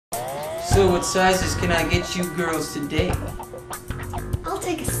So what sizes can I get you girls today? I'll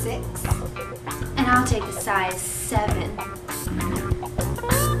take a 6. And I'll take a size 7.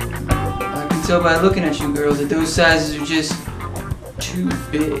 I can tell by looking at you girls that those sizes are just too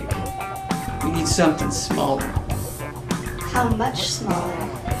big. We need something smaller. How much smaller?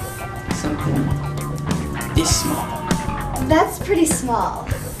 Something this small. That's pretty small.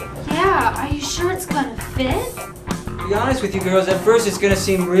 Yeah, are you sure it's gonna fit? To be honest with you girls, at first it's gonna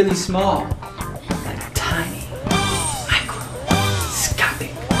seem really small. Like tiny,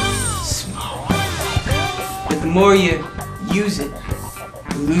 microscopic, small. But the more you use it,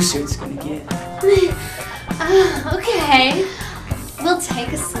 the looser it's gonna get. Okay. We'll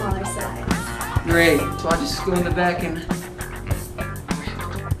take a smaller size. Great, so I'll just go in the back and...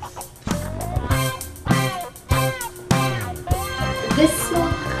 This small?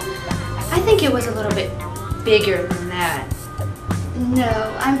 I think it was a little bit bigger than that.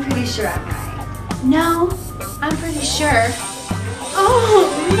 No, I'm pretty sure I'm right. No, I'm pretty sure. Oh,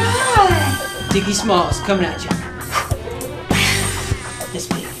 my! Dickie Smalls coming at you. This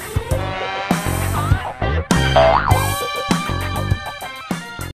big.